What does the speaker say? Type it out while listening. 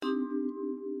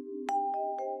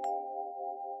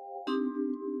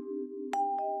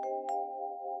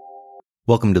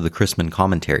Welcome to the Chrisman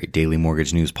Commentary Daily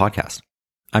Mortgage News Podcast.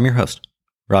 I'm your host,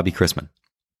 Robbie Chrisman.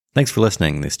 Thanks for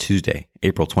listening this Tuesday,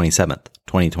 April 27th,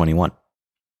 2021.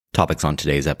 Topics on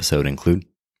today's episode include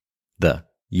the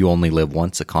You Only Live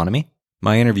Once economy,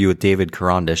 my interview with David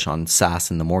Karandish on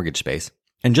SaaS in the mortgage space,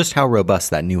 and just how robust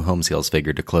that new home sales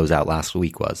figure to close out last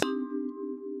week was.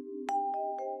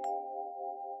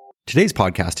 Today's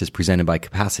podcast is presented by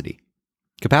Capacity.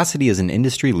 Capacity is an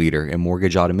industry leader in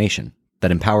mortgage automation that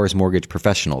empowers mortgage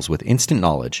professionals with instant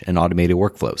knowledge and automated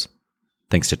workflows.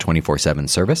 Thanks to 24/7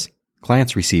 service,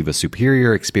 clients receive a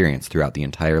superior experience throughout the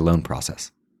entire loan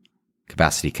process.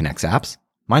 Capacity connects apps,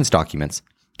 mines documents,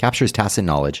 captures tacit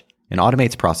knowledge, and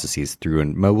automates processes through a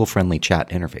mobile-friendly chat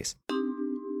interface.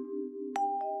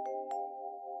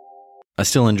 I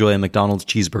still enjoy a McDonald's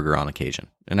cheeseburger on occasion,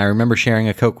 and I remember sharing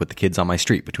a Coke with the kids on my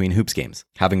street between hoops games,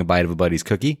 having a bite of a buddy's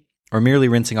cookie, or merely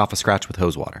rinsing off a scratch with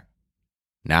hose water.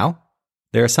 Now,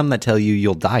 there are some that tell you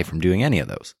you'll die from doing any of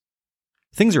those.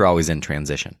 Things are always in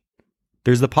transition.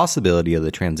 There's the possibility of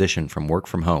the transition from work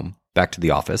from home back to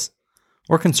the office,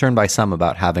 or concern by some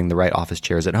about having the right office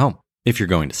chairs at home, if you're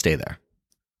going to stay there.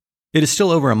 It is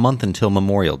still over a month until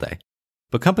Memorial Day,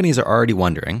 but companies are already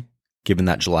wondering, given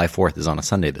that July 4th is on a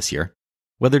Sunday this year,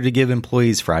 whether to give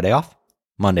employees Friday off,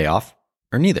 Monday off,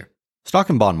 or neither. Stock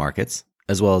and bond markets,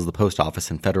 as well as the Post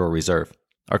Office and Federal Reserve,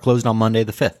 are closed on Monday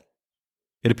the 5th.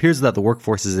 It appears that the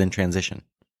workforce is in transition.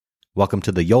 Welcome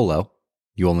to the YOLO,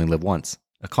 You Only Live Once,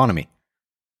 economy.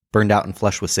 Burned out and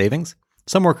flush with savings,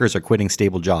 some workers are quitting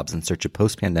stable jobs in search of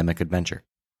post-pandemic adventure.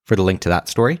 For the link to that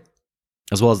story,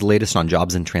 as well as the latest on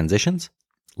jobs and transitions,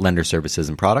 lender services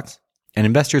and products, and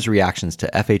investors' reactions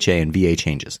to FHA and VA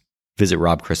changes, visit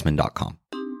robchrisman.com.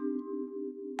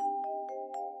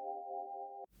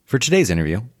 For today's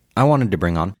interview, I wanted to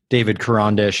bring on David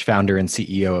Karandish, founder and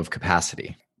CEO of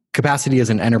Capacity. Capacity is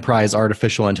an enterprise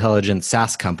artificial intelligence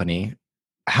SaaS company.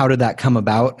 How did that come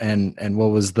about, and what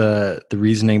was the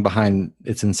reasoning behind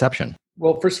its inception?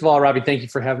 Well, first of all, Robbie, thank you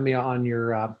for having me on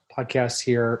your podcast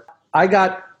here. I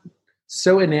got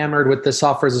so enamored with the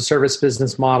software as a service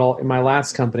business model in my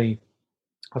last company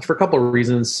for a couple of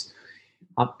reasons.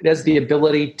 It has the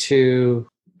ability to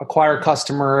acquire a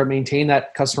customer, maintain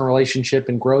that customer relationship,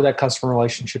 and grow that customer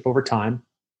relationship over time.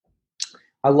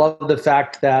 I love the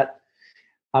fact that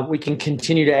we can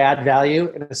continue to add value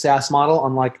in a SaaS model,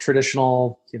 unlike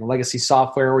traditional legacy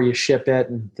software where you ship it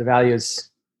and the value is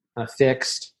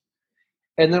fixed.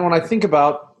 And then when I think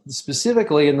about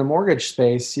specifically in the mortgage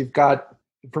space, you've got,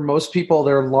 for most people,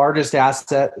 their largest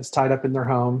asset is tied up in their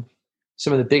home.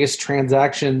 Some of the biggest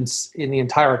transactions in the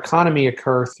entire economy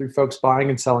occur through folks buying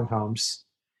and selling homes.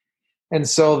 And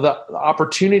so the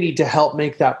opportunity to help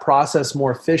make that process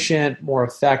more efficient, more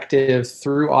effective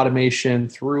through automation,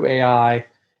 through AI,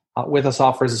 with a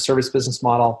software as a service business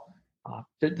model,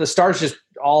 the stars just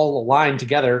all align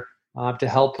together to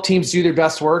help teams do their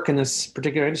best work in this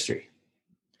particular industry.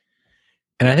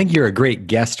 And I think you're a great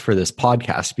guest for this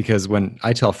podcast, because when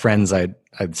I tell friends I'd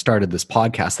started this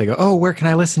podcast, they go, "Oh, where can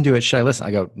I listen to it? Should I listen?"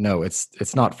 I go, "No,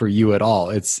 it's not for you at all.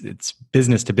 It's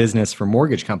business to business for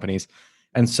mortgage companies."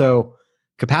 And so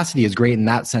Capacity is great in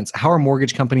that sense. How are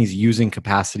mortgage companies using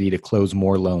Capacity to close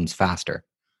more loans faster?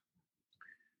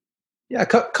 Yeah, a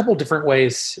couple different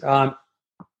ways.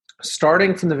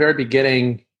 Starting from the very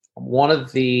beginning, one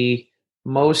of the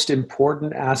most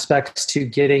important aspects to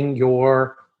getting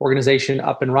your organization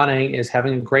up and running is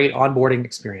having a great onboarding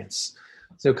experience.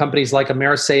 So companies like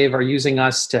AmeriSave are using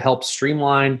us to help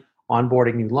streamline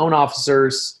onboarding new loan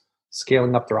officers,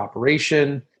 scaling up their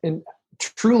operation, and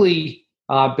truly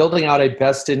building out a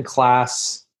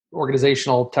best-in-class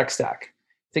organizational tech stack.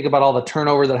 Think about all the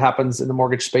turnover that happens in the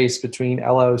mortgage space between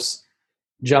LOs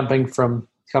jumping from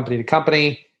company to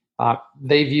company.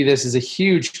 They view this as a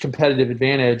huge competitive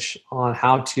advantage on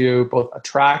how to both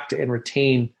attract and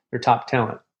retain their top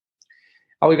talent.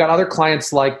 We've got other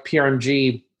clients like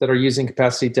PRMG that are using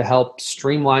Capacity to help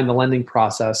streamline the lending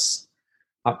process,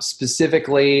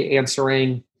 specifically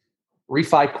answering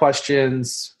refi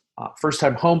questions,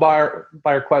 first-time home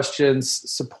buyer questions,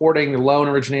 supporting the loan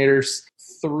originators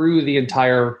through the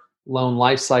entire loan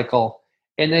lifecycle,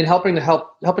 and then helping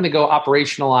to go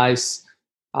operationalize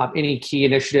any key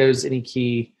initiatives, any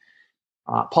key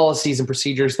policies and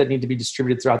procedures that need to be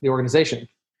distributed throughout the organization.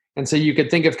 And so you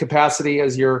could think of Capacity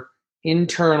as your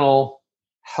internal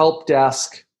help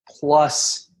desk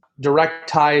plus direct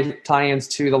tie-ins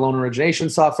to the loan origination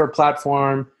software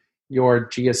platform, your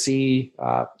GSE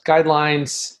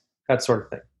guidelines, that sort of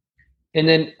thing. And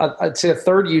then I'd say a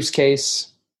third use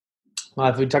case,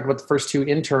 if we talk about the first two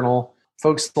internal,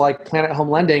 folks like Planet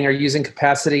Home Lending are using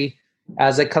Capacity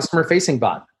as a customer-facing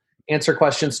bot. answer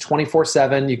questions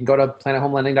 24/7. You can go to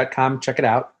planethomelending.com, check it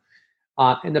out.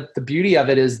 And the beauty of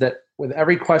it is that with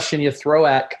every question you throw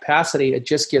at Capacity, it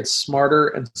just gets smarter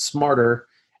and smarter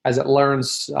as it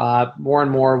learns more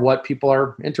and more what people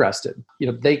are interested.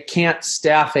 They can't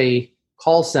staff a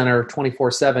call center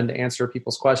 24/7 to answer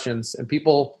people's questions, and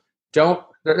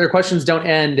their questions don't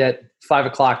end at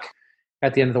 5:00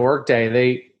 at the end of the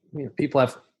workday. People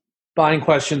have buying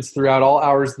questions throughout all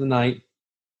hours of the night,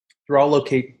 through all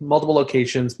multiple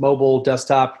locations, mobile,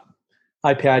 desktop,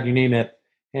 iPad, you name it,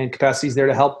 and Capacity is there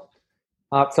to help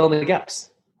fill in the gaps.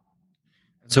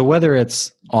 So whether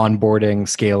it's onboarding,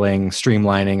 scaling,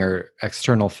 streamlining, or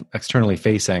externally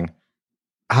facing,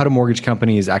 how do mortgage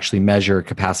companies actually measure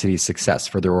Capacity's success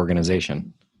for their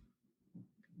organization?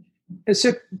 It's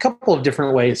a couple of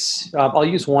different ways. I'll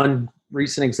use one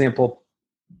recent example.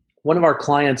 One of our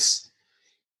clients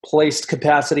placed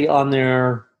Capacity on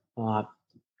their kind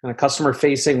of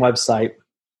customer-facing website.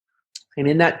 And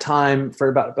in that time, for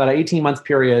about an 18-month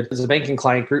period, as a banking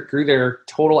client, grew their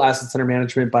total assets under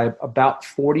management by about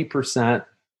 40%.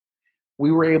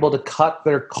 We were able to cut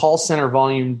their call center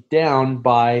volume down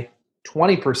by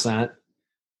 20%.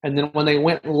 And then when they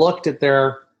went and looked at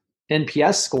their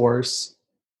NPS scores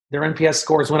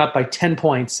went up by 10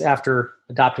 points after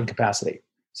adopting Capacity.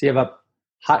 So you have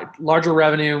a larger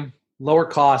revenue, lower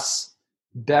costs,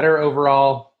 better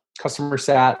overall customer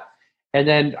sat. And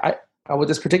then with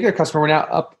this particular customer, we're now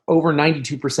up over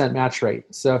 92% match rate.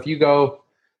 So if you go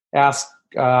ask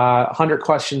 100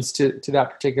 questions to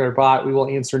that particular bot, we will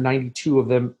answer 92 of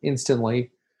them instantly.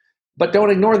 But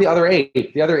don't ignore the other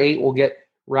 8. The other 8 will get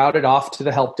routed off to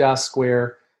the help desk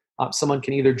where someone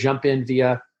can either jump in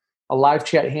via a live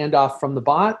chat handoff from the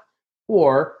bot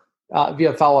or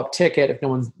via follow-up ticket if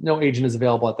no agent is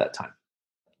available at that time.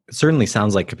 It certainly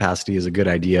sounds like Capacity is a good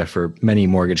idea for many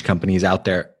mortgage companies out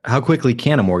there. How quickly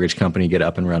can a mortgage company get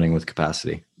up and running with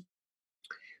Capacity?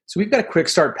 So we've got a quick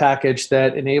start package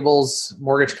that enables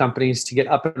mortgage companies to get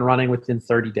up and running within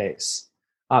 30 days.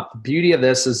 The beauty of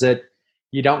this is that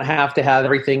you don't have to have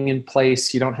everything in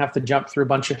place. You don't have to jump through a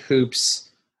bunch of hoops.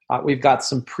 We've got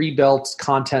some pre-built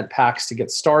content packs to get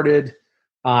started.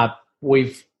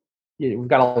 We've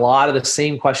got a lot of the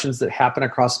same questions that happen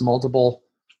across multiple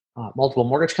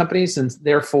mortgage companies, and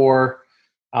therefore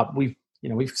we've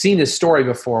seen this story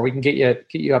before. We can get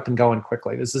you up and going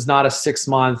quickly. This is not a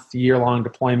 6-month, year-long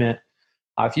deployment.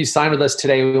 If you sign with us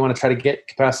today, we want to try to get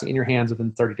Capacity in your hands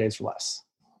within 30 days or less.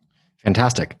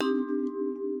 Fantastic.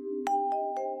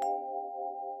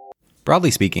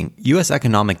 Broadly speaking, U.S.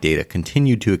 economic data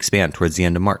continued to expand towards the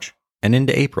end of March and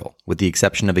into April, with the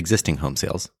exception of existing home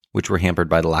sales, which were hampered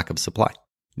by the lack of supply.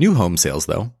 New home sales,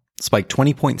 though, spiked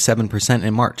 20.7%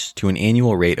 in March to an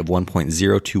annual rate of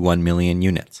 1.021 million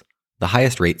units, the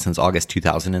highest rate since August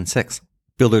 2006.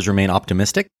 Builders remain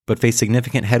optimistic, but face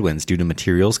significant headwinds due to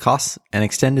materials costs and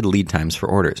extended lead times for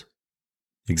orders.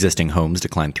 Existing homes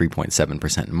declined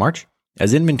 3.7% in March,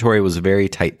 as inventory was a very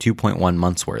tight 2.1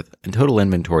 months worth, and total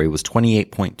inventory was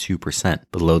 28.2%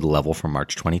 below the level from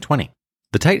March 2020.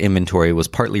 The tight inventory was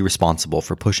partly responsible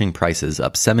for pushing prices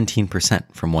up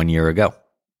 17% from 1 year ago.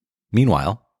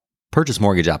 Meanwhile, purchase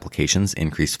mortgage applications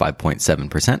increased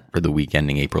 5.7% for the week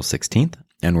ending April 16th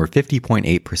and were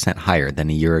 50.8% higher than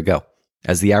a year ago,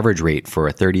 as the average rate for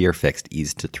a 30-year fixed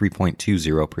eased to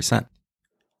 3.20%.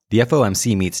 The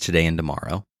FOMC meets today and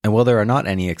tomorrow, and while there are not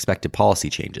any expected policy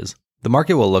changes, the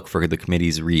market will look for the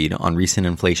committee's read on recent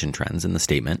inflation trends in the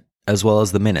statement, as well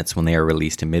as the minutes when they are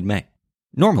released in mid-May.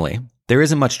 Normally, there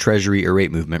isn't much Treasury or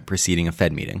rate movement preceding a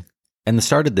Fed meeting, and the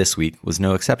start of this week was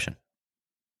no exception.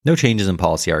 No changes in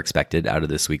policy are expected out of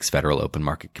this week's Federal Open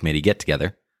Market Committee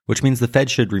get-together, which means the Fed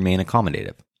should remain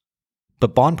accommodative.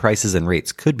 But bond prices and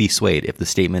rates could be swayed if the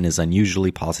statement is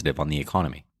unusually positive on the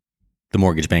economy. The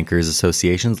Mortgage Bankers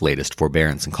Association's latest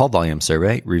forbearance and call volume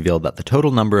survey revealed that the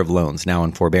total number of loans now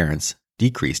in forbearance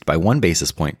decreased by 1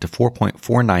 basis point to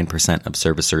 4.49% of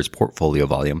servicers' portfolio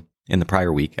volume in the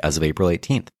prior week as of April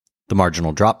 18th. The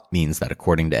marginal drop means that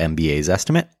according to MBA's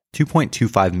estimate,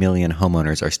 2.25 million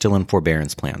homeowners are still in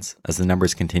forbearance plans as the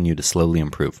numbers continue to slowly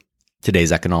improve.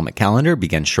 Today's economic calendar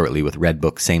begins shortly with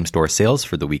Redbook same-store sales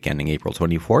for the week ending April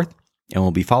 24th and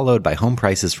will be followed by home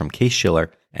prices from Case-Shiller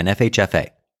and FHFA,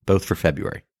 both for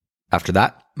February. After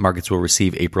that, markets will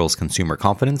receive April's consumer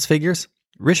confidence figures,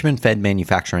 Richmond Fed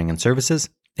Manufacturing and Services,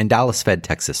 and Dallas Fed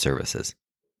Texas Services.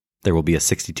 There will be a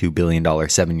 $62 billion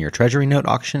 7-year Treasury note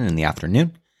auction in the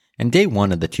afternoon, and day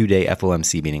one of the 2-day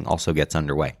FOMC meeting also gets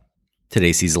underway.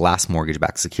 Today sees the last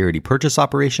mortgage-backed security purchase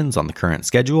operations on the current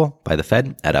schedule by the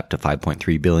Fed at up to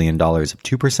 $5.3 billion of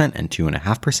 2% and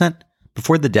 2.5%,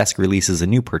 before the desk releases a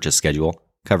new purchase schedule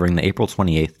covering the April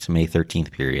 28th to May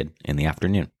 13th period in the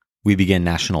afternoon. We begin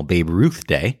National Babe Ruth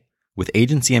Day, with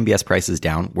agency MBS prices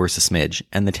down worse a smidge,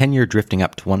 and the 10-year drifting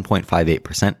up to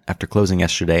 1.58% after closing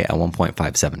yesterday at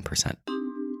 1.57%.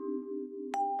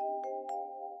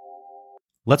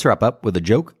 Let's wrap up with a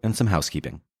joke and some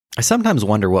housekeeping. I sometimes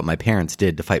wonder what my parents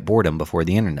did to fight boredom before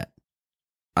the internet.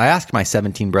 I asked my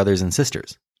 17 brothers and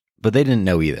sisters, but they didn't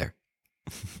know either.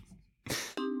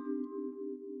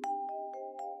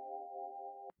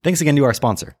 Thanks again to our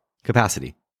sponsor,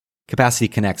 Capacity. Capacity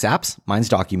connects apps, mines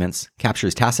documents,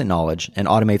 captures tacit knowledge, and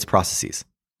automates processes,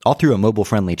 all through a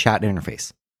mobile-friendly chat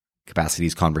interface.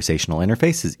 Capacity's conversational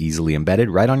interface is easily embedded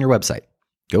right on your website.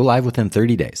 Go live within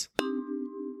 30 days.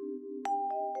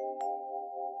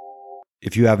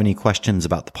 If you have any questions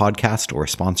about the podcast or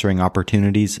sponsoring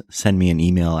opportunities, send me an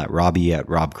email at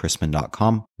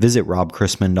robbie@robchrisman.com. Visit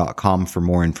robchrisman.com for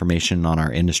more information on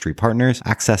our industry partners,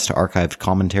 access to archived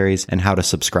commentaries, and how to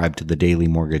subscribe to the daily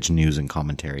mortgage news and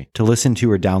commentary. To listen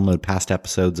to or download past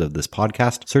episodes of this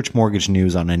podcast, search Mortgage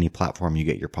News on any platform you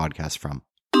get your podcast from.